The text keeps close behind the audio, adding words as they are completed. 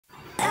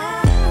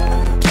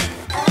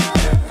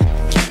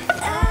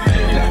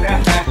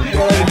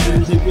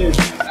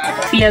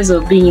fears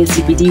of being in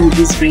CBD with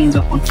these braids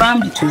were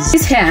confirmed.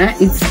 This hair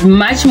is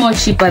much more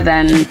cheaper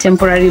than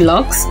temporary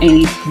locks,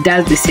 and it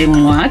does the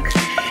same work,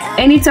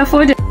 and it's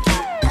affordable.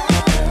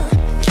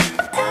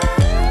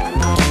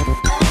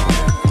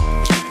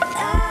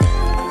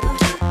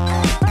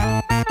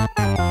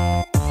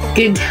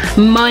 Good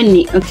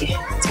morning. Okay,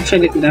 it's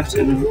actually good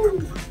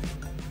afternoon.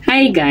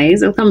 Hi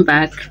guys, welcome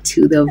back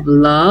to the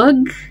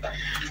vlog.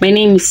 My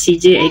name is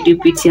CJ. I do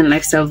beauty and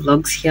lifestyle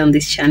vlogs here on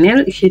this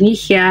channel. If you're new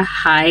here,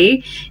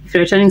 hi. If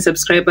you're a returning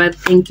subscriber,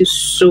 thank you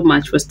so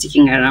much for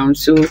sticking around.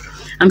 So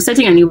I'm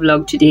starting a new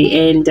vlog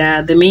today, and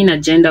the main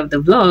agenda of the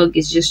vlog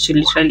is just to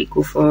literally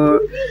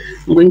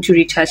I'm going to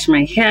retouch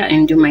my hair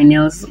and do my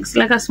nails. It's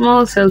like a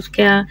small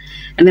self-care,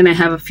 and then I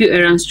have a few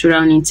errands to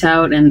run in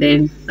town, and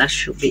then that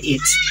should be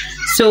it.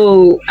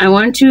 So I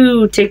want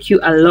to take you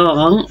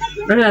along,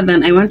 rather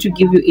than I want to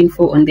give you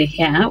info on the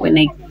hair when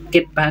I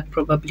get back,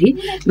 probably,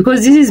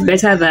 because this is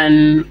better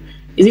than,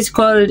 is it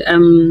called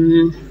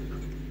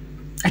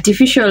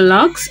artificial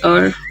locks,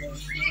 or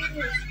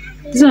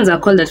these ones are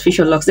called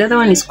artificial locks, the other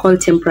one is called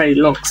temporary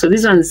locks. So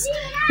this one's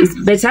is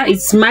better,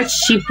 it's much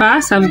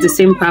cheaper, serves the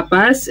same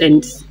purpose,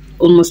 and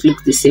almost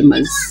look the same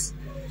as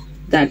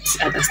that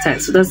other style.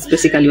 So that's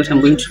basically what I'm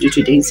going to do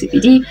today in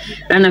CBD.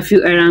 Run a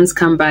few errands,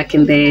 come back,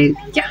 and then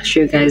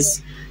show you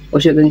guys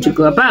what you're going to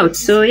go about.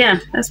 So yeah,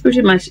 that's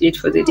pretty much it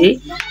for the day.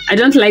 I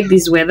don't like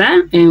this weather.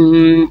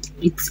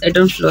 I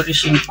don't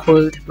flourish in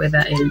cold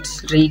weather and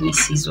rainy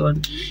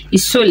season.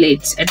 It's so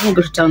late. I don't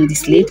go to town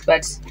this late,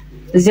 but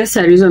there's just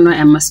a reason why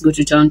I must go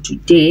to town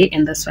today,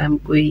 and that's why I'm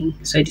going.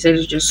 So I decided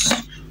to just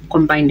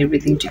combine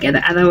everything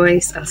together.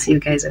 Otherwise, I'll see you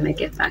guys when I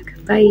get back.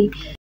 Bye.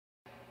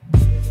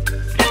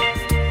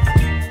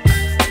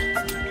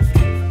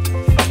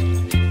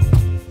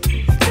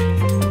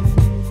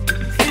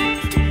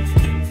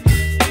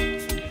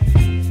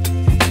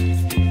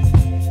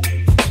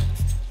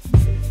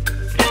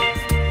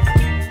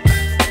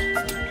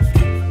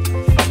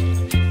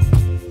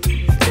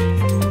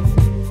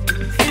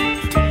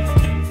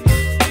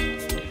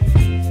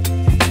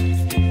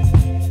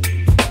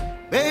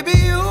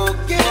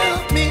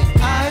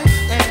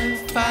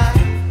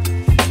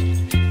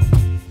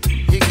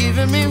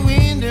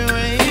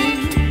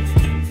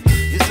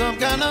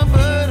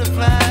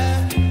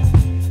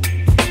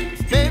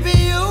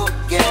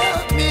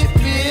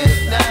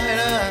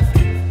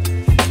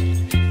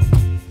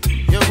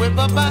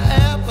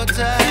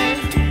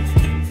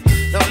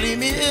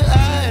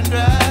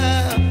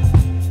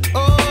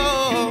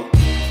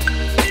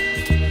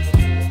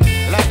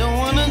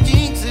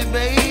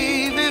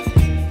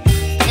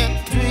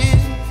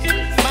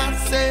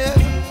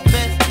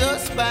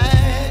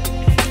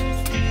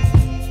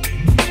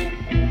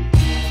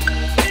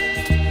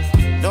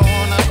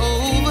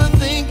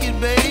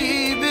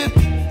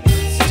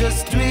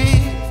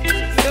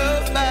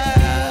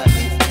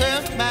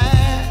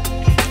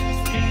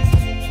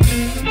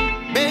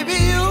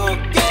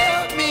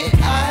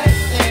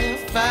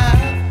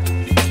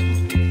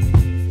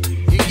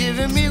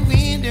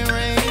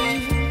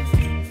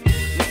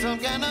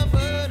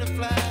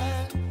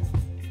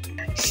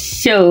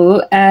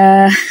 So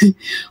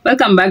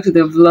welcome back to the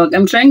vlog.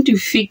 I'm trying to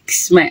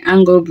fix my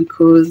angle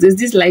because there's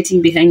this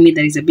lighting behind me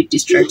that is a bit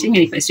distracting,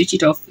 and if I switch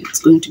it off, it's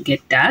going to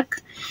get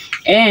dark,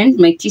 and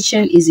my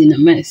kitchen is in a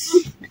mess.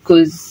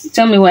 Because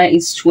tell me why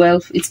it's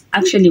 12, it's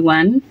actually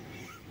 1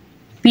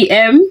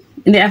 p.m.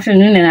 in the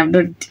afternoon, and I've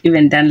not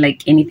even done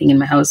like anything in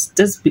my house,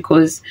 just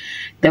because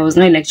there was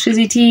no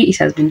electricity. It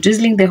has been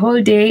drizzling the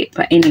whole day,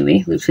 but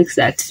anyway, we'll fix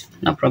that,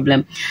 no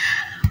problem.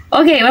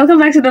 Okay, welcome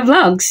back to the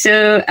vlog.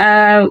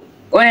 So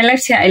when I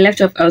left here, I left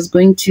off, I was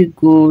going to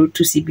go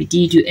to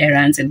CBD, do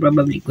errands, and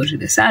probably go to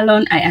the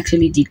salon. I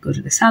actually did go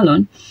to the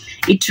salon.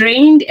 It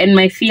rained, and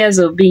my fears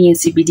of being in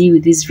CBD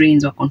with these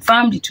rains were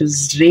confirmed. It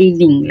was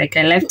raining. Like,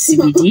 I left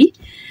CBD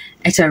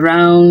at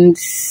around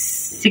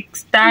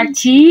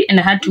 6:30, and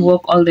I had to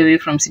walk all the way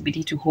from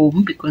CBD to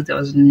home because there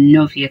was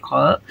no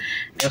vehicle.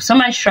 There was so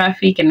much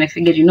traffic, and I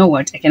figured, you know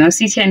what, I cannot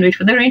sit here and wait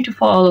for the rain to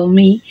fall on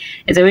me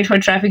as I wait for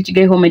traffic to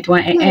get home at 1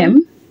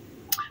 a.m.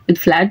 with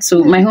floods.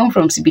 So my home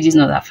from CBD is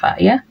not that far.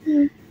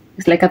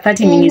 It's like a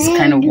 30 minutes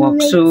kind of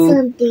walk.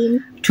 So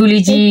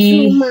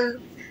Tuliji,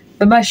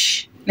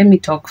 Babash, let me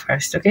talk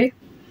first, okay?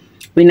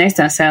 Be nice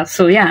to ourselves.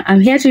 So yeah, I'm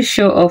here to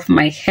show off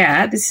my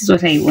hair. This is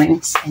what I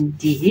went and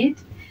did.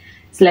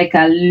 It's like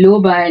a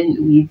low bun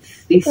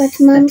with this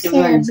that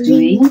everyone's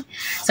doing.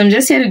 So I'm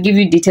just here to give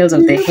you details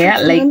of the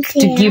hair, like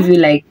to give you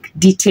like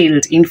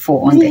detailed info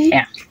on the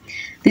hair.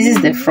 This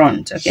is the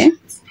front, okay?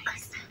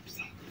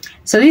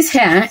 So this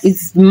hair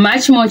is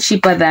much more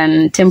cheaper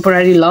than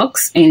temporary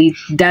locks, and it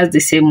does the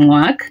same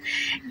work,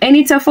 and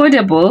it's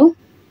affordable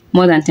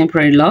more than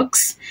temporary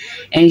locks,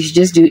 and you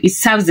just do, it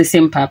serves the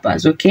same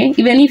purpose, okay?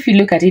 Even if you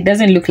look at it, it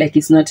doesn't look like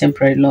it's not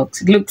temporary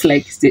locks. It looks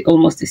like it's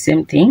almost the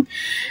same thing.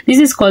 This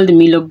is called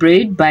Milo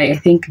Braid by, I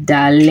think,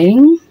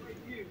 Darling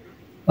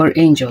or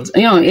Angels.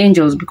 You know,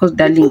 Angels, because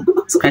Darling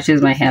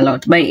scratches my hair a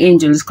lot. By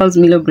Angels, it's called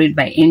Milo Braid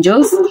by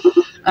Angels.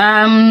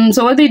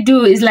 So what they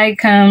do is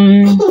like,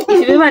 if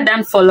you've ever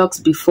done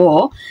forelocks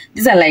before,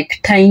 these are like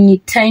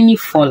tiny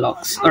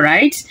forelocks, all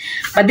right?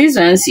 But these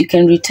ones, you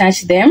can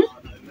retouch them,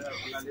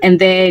 and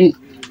then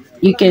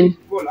you can...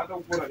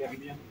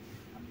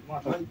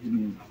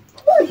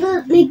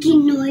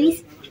 making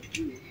noise.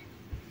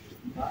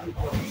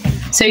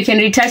 So you can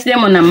retouch them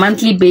on a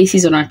monthly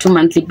basis, on a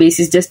 2-monthly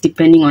basis, just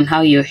depending on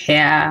how your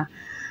hair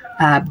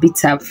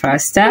beats up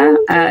faster.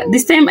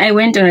 This time I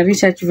went on a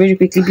retouch very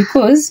quickly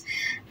because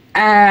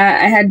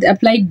I had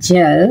applied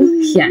gel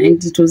here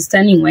and it was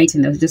turning white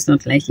and I was just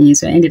not liking it,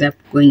 so I ended up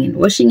going and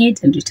washing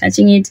it and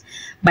retouching it,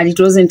 but it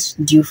wasn't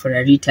due for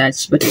a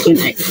retouch. But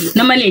again,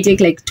 normally I take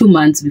like 2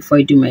 months before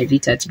I do my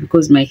retouch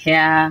because my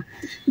hair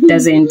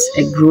doesn't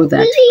grow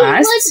that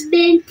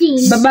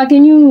fast. Baba,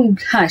 can you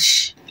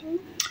hush?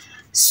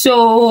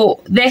 So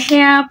the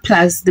hair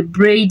plus the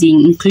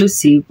braiding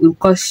inclusive will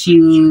cost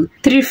you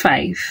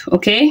 $3,500,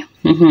 okay?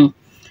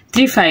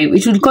 3,500.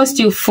 It will cost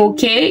you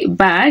 4K,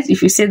 but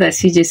if you say that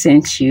CJ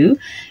sent you,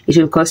 it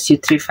will cost you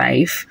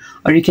 3,500.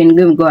 Or you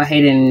can go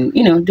ahead and,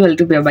 you know, do a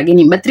little bit of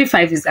bargaining. But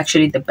 3,500 is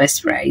actually the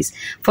best price.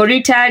 For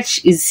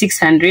retouch is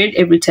 600.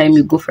 Every time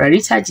you go for a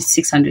retouch, it's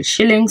 600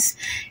 shillings.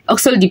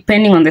 Also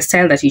depending on the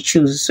style that you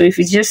choose. So if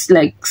it's just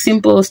like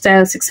simple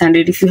style,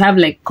 600. If you have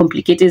like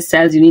complicated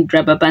styles, you need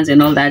rubber bands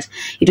and all that,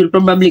 it will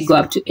probably go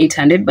up to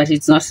 800, but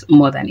it's not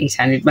more than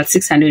 800. But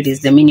 600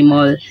 is the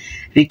minimal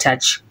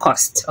retouch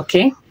cost,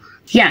 okay?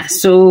 Yeah,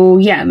 so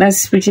yeah,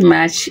 that's pretty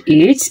much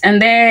it.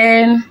 And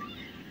then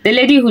the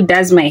lady who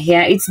does my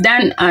hair, it's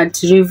done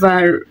at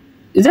River,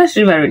 is that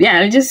River Road? Yeah,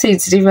 I'll just say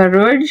it's River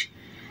Road,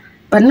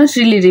 but not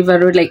really River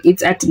Road, like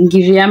it's at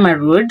Giriama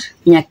Road,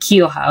 near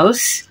Kio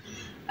House,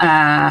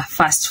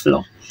 first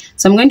floor.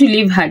 So I'm going to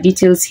leave her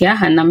details here,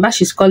 her number.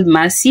 She's called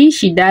Mercy.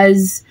 She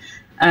does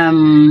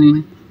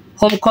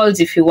home calls.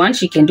 If you want,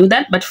 she can do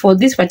that, but for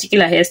this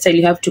particular hairstyle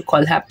you have to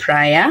call her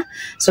prior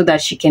so that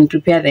she can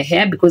prepare the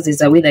hair, because there's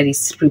a way that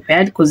it's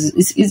prepared, because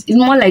it's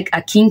more like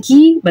a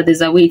kinky, but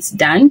there's a way it's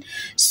done.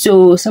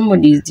 So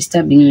somebody is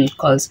disturbing when it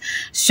calls.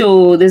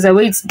 So there's a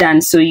way it's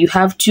done, so you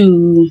have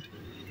to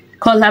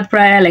call her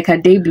prior, like a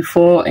day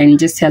before, and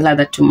just tell her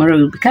that tomorrow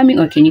will be coming,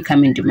 or can you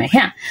come and do my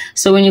hair?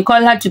 So when you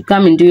call her to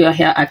come and do your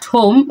hair at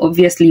home,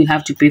 obviously you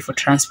have to pay for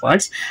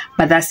transport,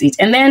 but that's it.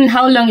 And then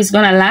how long it's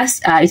gonna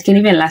last? It can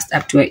even last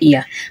up to a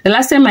year. The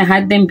last time I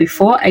had them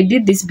before, I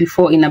did this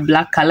before in a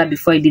black color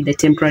before I did the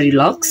temporary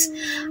locks.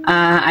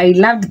 I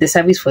loved the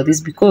service for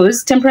this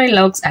because temporary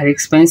locks are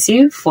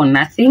expensive for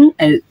nothing,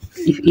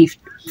 if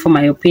for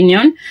my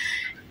opinion.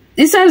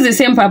 This serves the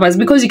same purpose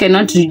because you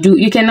cannot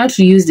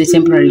reuse the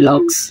temporary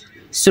locks.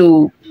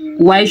 So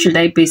why should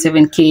I pay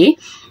 7K?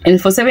 And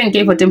for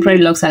 7K for temporary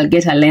locks, I'll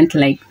get a length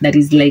like that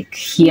is like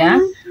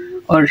here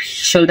or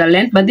shoulder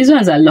length. But these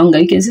ones are longer.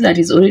 You can see that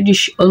it's already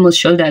almost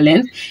shoulder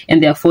length,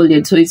 and they're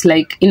folded. So it's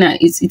like, you know,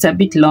 it's a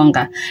bit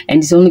longer,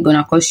 and it's only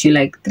gonna cost you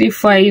like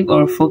 3,500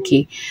 or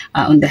 4K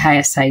on the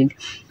higher side.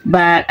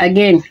 But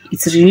again,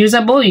 it's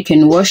reusable. You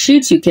can wash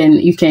it. You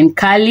can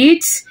curl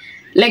it.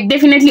 Like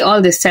definitely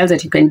all the styles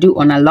that you can do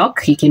on a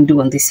lock, you can do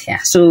on this hair.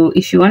 So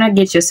if you want to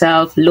get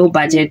yourself low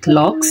budget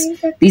locks,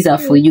 these are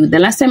for you. The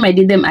last time I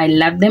did them, I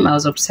loved them. I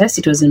was obsessed.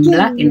 It was in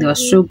black and they were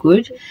so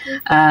good.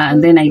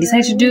 And then I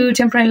decided to do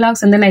temporary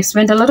locks, and then I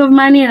spent a lot of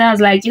money, and I was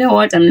like, you know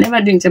what, I'm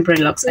never doing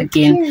temporary locks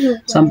again.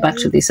 So I'm back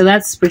to this. So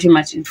that's pretty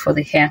much it for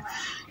the hair.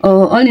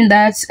 All in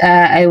that,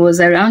 I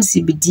was around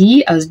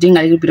CBD. I was doing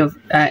a little bit of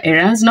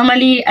errands.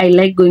 Normally I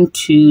like going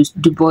to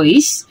Du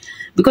Bois.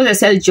 Because I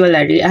sell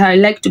jewelry, I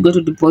like to go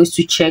to Du Bois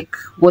to check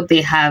what they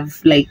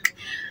have, like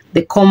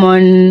the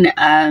common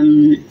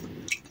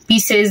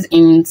pieces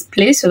in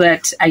place, so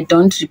that I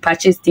don't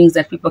repurchase things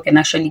that people can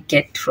actually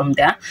get from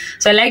there.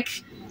 So I like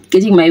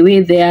getting my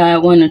way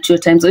there 1 or 2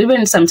 times, or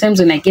even sometimes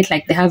when I get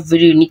like they have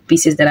very unique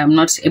pieces that I'm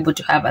not able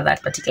to have at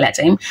that particular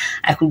time,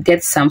 I could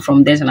get some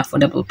from there at an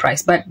affordable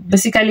price. But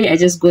basically I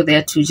just go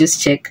there to just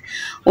check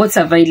what's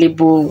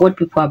available, what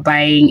people are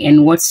buying,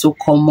 and what's so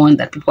common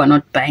that people are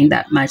not buying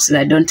that much, so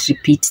that I don't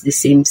repeat the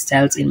same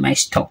styles in my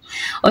store.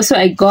 Also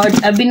I've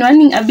been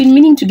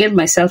meaning to get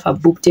myself a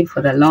book tape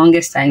for the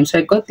longest time, so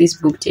I got this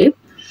book tape.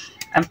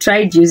 I've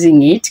tried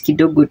using it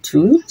kidogo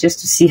too, just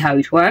to see how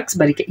it works,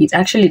 but it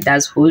actually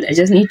does hold. I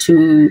just need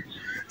to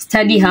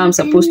study how I'm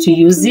supposed to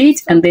use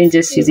it, and then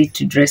just use it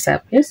to dress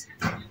up. Yes?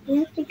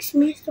 Fix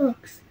my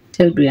socks.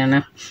 Tell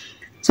Brianna.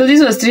 So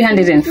this was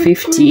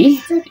 350.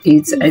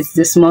 It's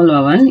the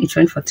smaller one. It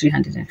went for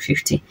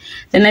 350.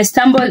 Then I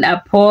stumbled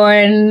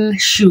upon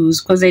shoes,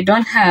 because I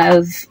don't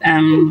have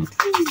I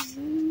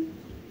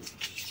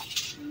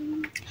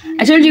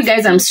told you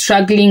guys I'm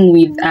struggling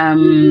with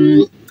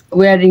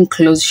wearing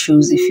closed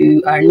shoes. If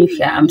you are new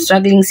here, I'm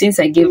struggling since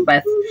I gave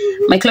birth.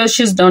 My closed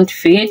shoes don't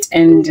fit,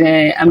 and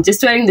I'm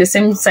just wearing the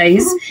same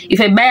size. If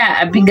I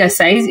buy a bigger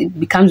size, it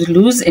becomes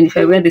loose, and if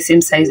I wear the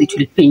same size, it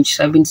will pinch.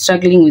 So I've been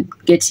struggling with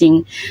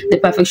getting the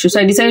perfect shoe. So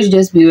I decided to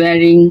just be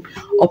wearing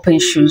open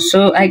shoes.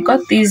 So I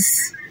got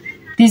these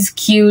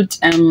cute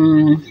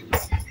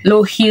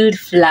low-heeled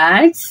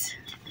flats.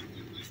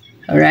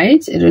 All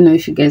right, I don't know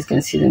if you guys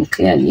can see them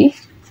clearly.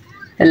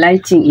 the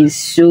lighting is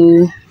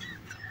so,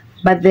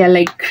 but they're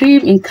like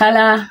cream in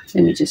color.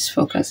 Let me just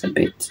focus a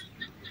bit.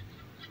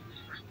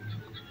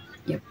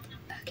 Yep.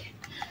 Okay,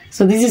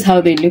 so this is how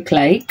they look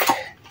like.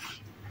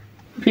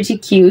 Pretty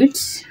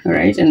cute. All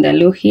right, and they're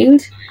low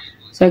heeled.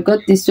 So I got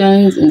these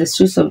ones in the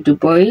Shoes of Du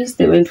Bois.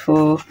 They went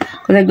for,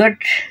 because I got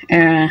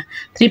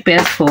 3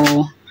 pairs for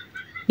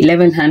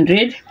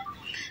 1100.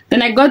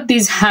 Then I got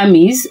these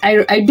Hermes.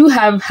 I do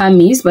have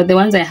Hermes, but the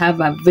ones I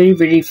have are very,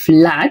 very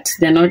flat.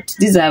 They're not,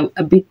 these are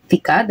a bit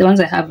thicker. The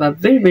ones I have are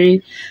very,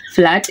 very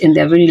flat and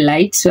they're very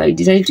light. So I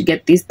decided to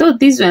get these. Though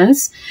these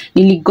ones,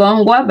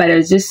 niligongwa, but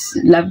I just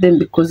love them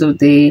because of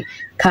the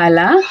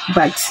color.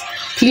 But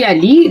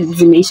clearly,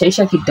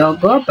 zimeishaisha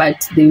kidogo,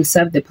 but they will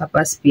serve the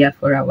purpose here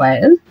for a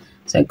while.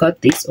 So I got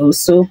this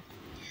also.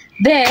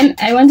 Then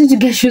I wanted to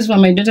get shoes for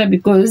my daughter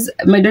because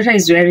my daughter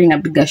is wearing a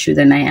bigger shoe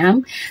than I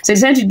am. So I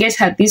decided to get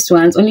her these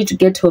ones only to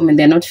get home, and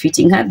they're not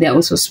fitting her. They're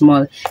also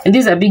small. And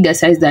these are bigger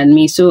size than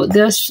me. So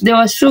they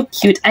were so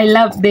cute. I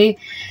love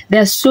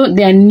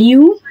they're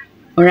new.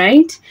 All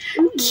right.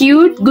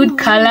 Cute, good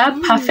color,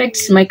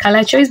 perfect. My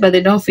color choice, but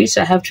they don't fit.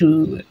 So I have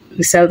to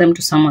resell them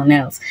to someone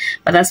else.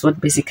 But that's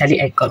what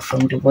basically I got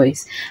from Du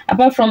Bois.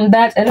 Apart from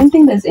that, I don't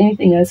think there's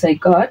anything else I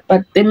got.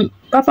 But the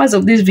purpose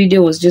of this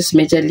video was just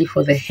majorly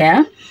for the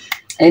hair.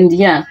 And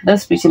yeah,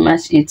 that's pretty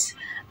much it.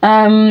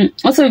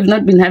 Also, we've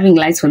not been having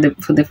lights for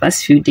the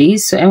first few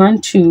days, so I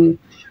want to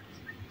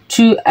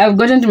I've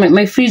gotten to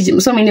my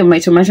fridge. So many of my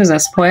tomatoes are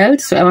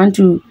spoiled, so I want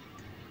to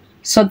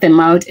sort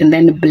them out and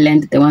then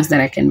blend the ones that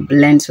I can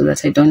blend so that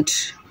they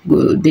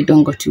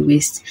don't go to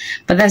waste.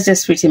 But that's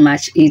just pretty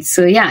much it.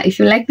 So yeah, if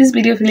you like this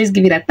video, please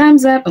give it a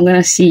thumbs up. I'm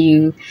gonna see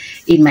you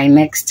in my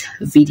next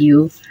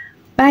video.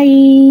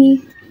 Bye.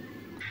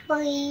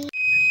 Bye.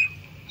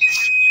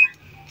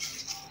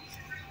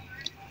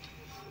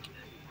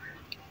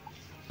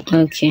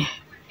 Okay,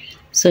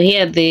 so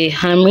here are the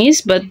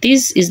Hermes, but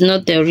this is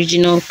not the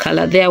original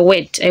color. They are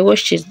wet. I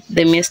washed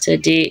them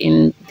yesterday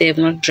and they have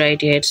not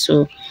dried yet,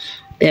 so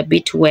they're a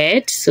bit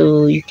wet.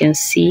 So you can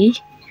see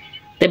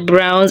the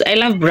browns. I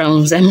love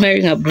browns. I'm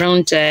wearing a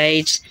brown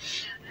tight.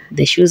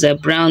 The shoes are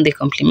brown. They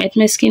complement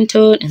my skin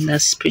tone, and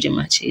that's pretty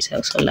much it. I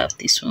also love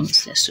these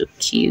ones. They're so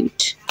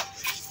cute.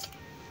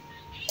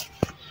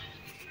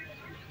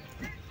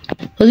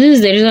 So this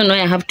is the reason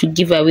why I have to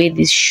give away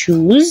these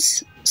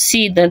shoes.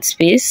 See that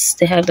space?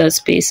 They have that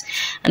space,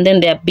 and then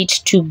they're a bit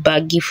too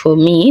baggy for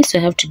me, so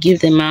I have to give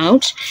them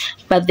out.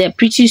 But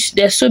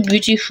they're so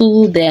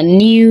beautiful. They're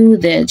new.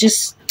 They're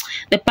just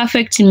the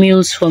perfect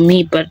mules for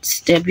me,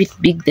 but they're a bit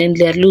big. Then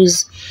they're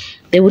loose.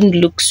 They wouldn't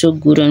look so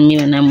good on me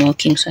when I'm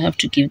walking, so I have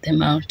to give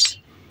them out.